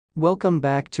Welcome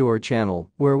back to our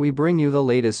channel, where we bring you the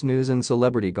latest news and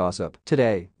celebrity gossip.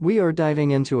 Today, we are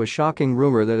diving into a shocking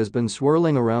rumor that has been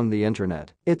swirling around the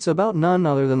internet. It's about none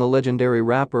other than the legendary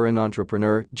rapper and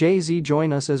entrepreneur Jay-Z.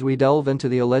 Join us as we delve into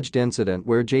the alleged incident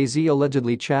where Jay-Z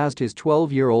allegedly chased his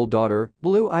 12-year-old daughter,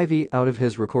 Blue Ivy, out of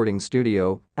his recording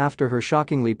studio after her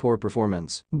shockingly poor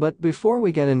performance. But before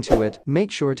we get into it,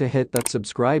 make sure to hit that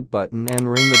subscribe button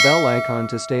and ring the bell icon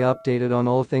to stay updated on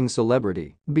all things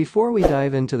celebrity. Before we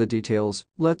dive into the details,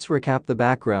 let's recap the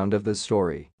background of this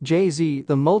story. Jay-Z,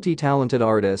 the multi-talented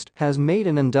artist, has made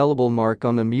an indelible mark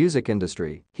on the music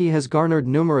industry. He has garnered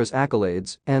numerous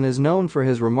accolades and is known for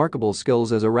his remarkable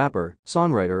skills as a rapper,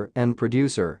 songwriter, and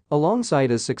producer.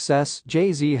 Alongside his success,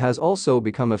 Jay-Z has also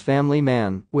become a family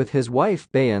man, with his wife,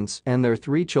 Beyonce, and their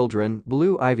 3 children,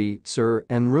 Blue Ivy, Sir,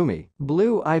 and Rumi.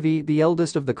 Blue Ivy, the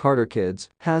eldest of the Carter kids,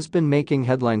 has been making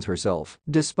headlines herself.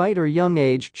 Despite her young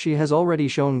age, she has already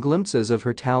shown glimpses of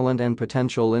her talent and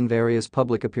potential in various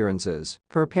public appearances.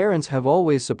 Her parents have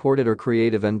always supported her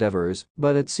creative endeavors,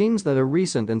 but it seems that a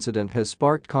recent incident has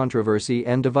sparked controversy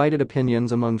and divided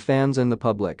opinions among fans and the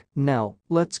public. Now,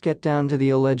 let's get down to the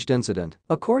alleged incident.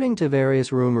 According to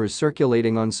various rumors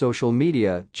circulating on social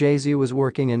media, Jay-Z was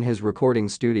working in his recording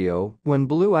studio when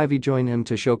Blue Ivy joined him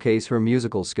to showcase her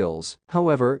musical skills.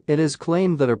 However, it is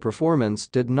claimed that her performance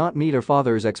did not meet her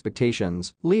father's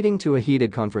expectations, leading to a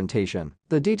heated confrontation.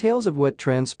 The details of what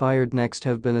transpired next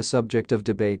have been a subject of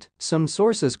debate. Some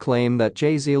sources claim that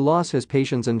Jay-Z lost his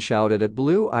patience and shouted at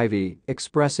Blue Ivy,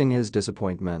 expressing his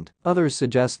disappointment. Others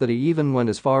suggest that he even went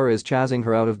as far as chasing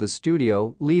her out of the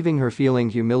studio, leaving her feeling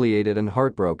humiliated and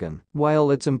heartbroken.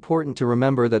 While it's important to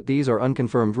remember that these are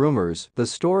unconfirmed rumors, the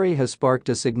story has sparked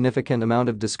a significant amount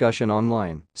of discussion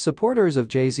online. Supporters of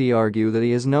Jay-Z argue that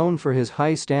he is known for his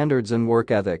high standards and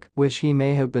work ethic, which he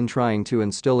may have been trying to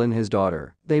instill in his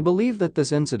daughter. They believe that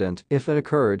this incident, if it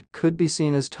occurred, could be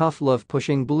seen as tough love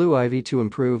pushing Blue Ivy to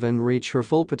improve and reach her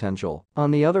full potential.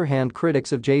 On the other hand,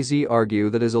 critics of Jay-Z argue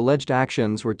that his alleged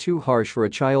actions were too harsh for a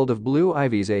child of Blue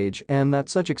Ivy's age and that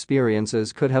such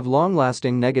experiences could have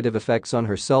long-lasting negative effects on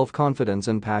her self-confidence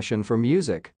and passion for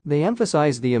music. They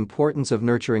emphasize the importance of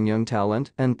nurturing young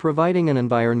talent and providing an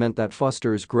environment that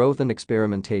fosters growth and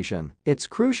experimentation. It's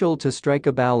crucial to strike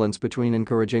a balance between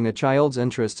encouraging a child's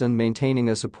interests and maintaining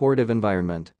a supportive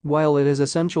environment. While it is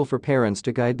essential for parents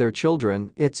to guide their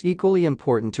children, it's equally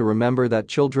important to remember that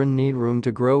children need room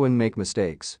to grow and make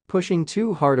mistakes. Pushing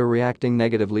too hard or reacting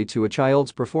negatively to a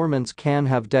child's performance can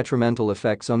have detrimental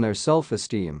effects on their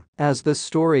self-esteem. As this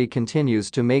story continues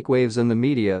to make waves in the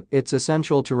media, it's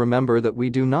essential to remember that we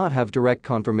do not have direct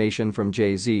confirmation from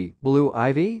Jay-Z, Blue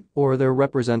Ivy, or their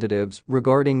representatives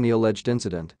regarding the alleged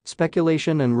incident.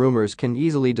 Speculation and rumors can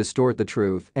easily distort the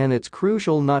truth, and it's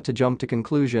crucial not to jump to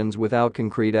conclusions without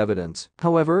concrete evidence.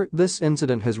 However, this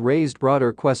incident has raised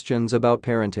broader questions about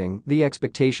parenting, the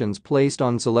expectations placed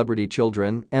on celebrity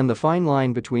children, and the fine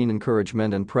line between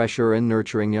encouragement and pressure in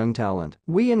nurturing young talent.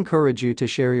 We encourage you to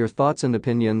share your thoughts and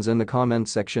opinions in the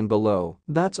comments section below.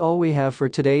 That's all we have for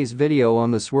today's video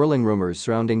on the swirling rumors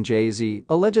surrounding Jay-Z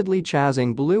allegedly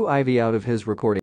chasing Blue Ivy out of his recording